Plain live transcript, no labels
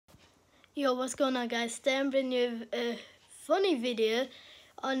Yo, what's going on, guys? Today I'm bringing you a funny video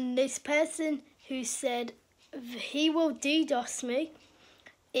on this person who said he will DDoS me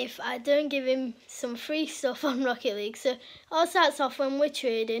if I don't give him some free stuff on Rocket League. So all starts off when we're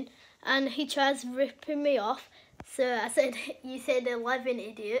trading and he tries ripping me off. So I said, you said 11,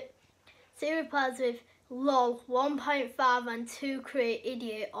 idiot. So he replies with, lol, 1.5 and 2 create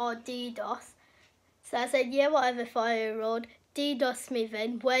idiot or DDoS. So I said, yeah, whatever, 4-year-old. DDoS me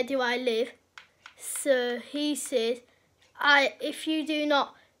then, where do I live? So he says, if you do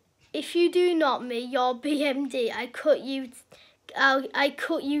not me, your BMD, I cut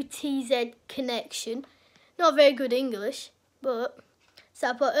you TZ connection. Not very good English, but so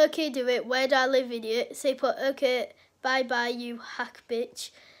I put okay, do it. Where do I live, idiot? So he put okay, bye bye, you hack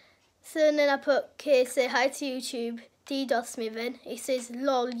bitch. So then I put okay, say hi to YouTube. DDoS me then. He says,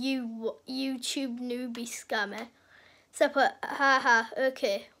 lol, you YouTube newbie scammer. So I put, haha,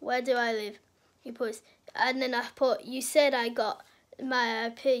 okay, where do I live? He puts, and then I put, you said I got my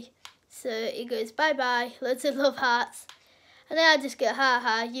IP. So he goes, bye bye, loads of love hearts. And then I just go,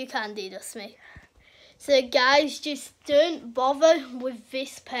 haha, you can't DDoS me. So guys, just don't bother with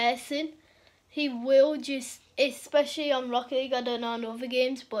this person. He will just, especially on Rocket League, I don't know on other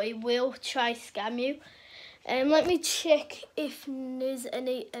games, but he will try scam you. Let me check if there's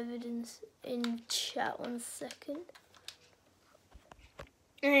any evidence in chat, 1 second.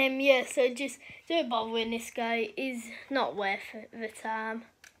 Yeah, so just don't bother with this guy. He's not worth the time.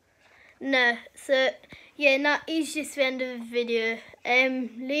 No, so yeah, that is just the end of the video.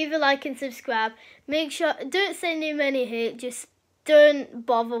 Leave a like and subscribe. Make sure, don't send him any hate, just don't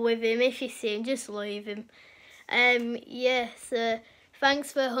bother with him. If you see him, just leave him. Yeah, so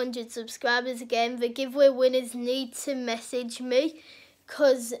thanks for 100 subscribers again. The giveaway winners need to message me,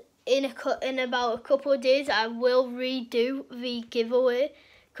 because in about a couple of days I will redo the giveaway,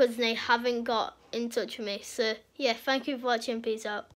 because they haven't got in touch with me. So yeah, thank you for watching. Peace out.